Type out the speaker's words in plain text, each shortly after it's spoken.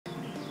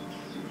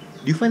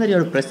Do you find that you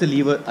have to press the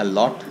lever a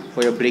lot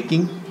for your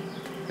braking?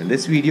 Then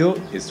this video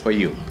is for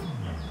you.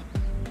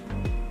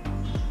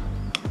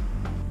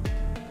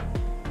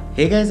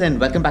 Hey guys, and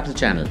welcome back to the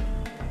channel.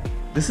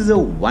 This is a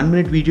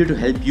 1-minute video to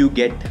help you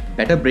get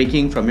better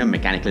braking from your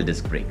mechanical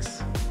disc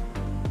brakes.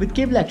 With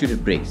cable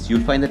actuated brakes,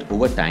 you'll find that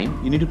over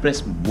time you need to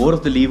press more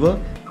of the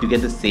lever to get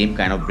the same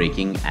kind of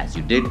braking as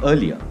you did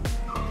earlier.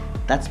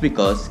 That's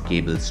because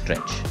cables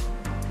stretch.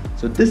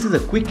 So this is a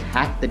quick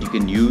hack that you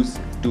can use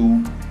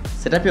to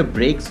set up your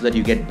brakes so that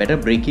you get better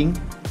braking,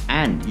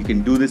 and you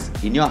can do this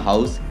in your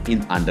house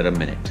in under a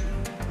minute.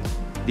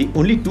 The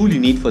only tool you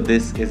need for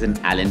this is an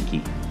Allen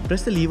key.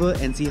 Press the lever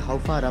and see how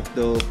far up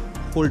the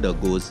holder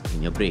goes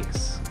in your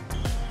brakes.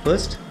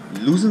 First,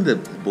 loosen the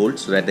bolt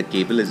so that the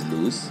cable is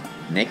loose.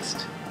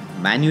 Next,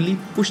 manually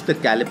push the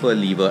caliper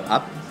lever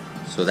up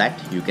so that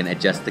you can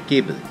adjust the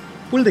cable.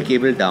 Pull the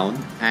cable down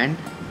and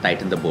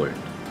tighten the bolt.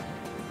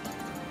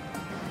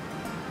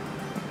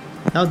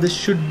 Now this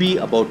should be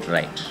about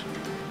right.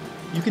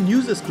 You can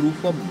use a screw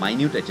for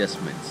minute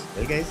adjustments.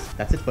 Well guys,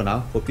 that's it for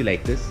now. Hope you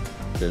like this.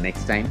 Till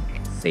next time,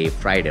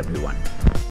 safe ride everyone.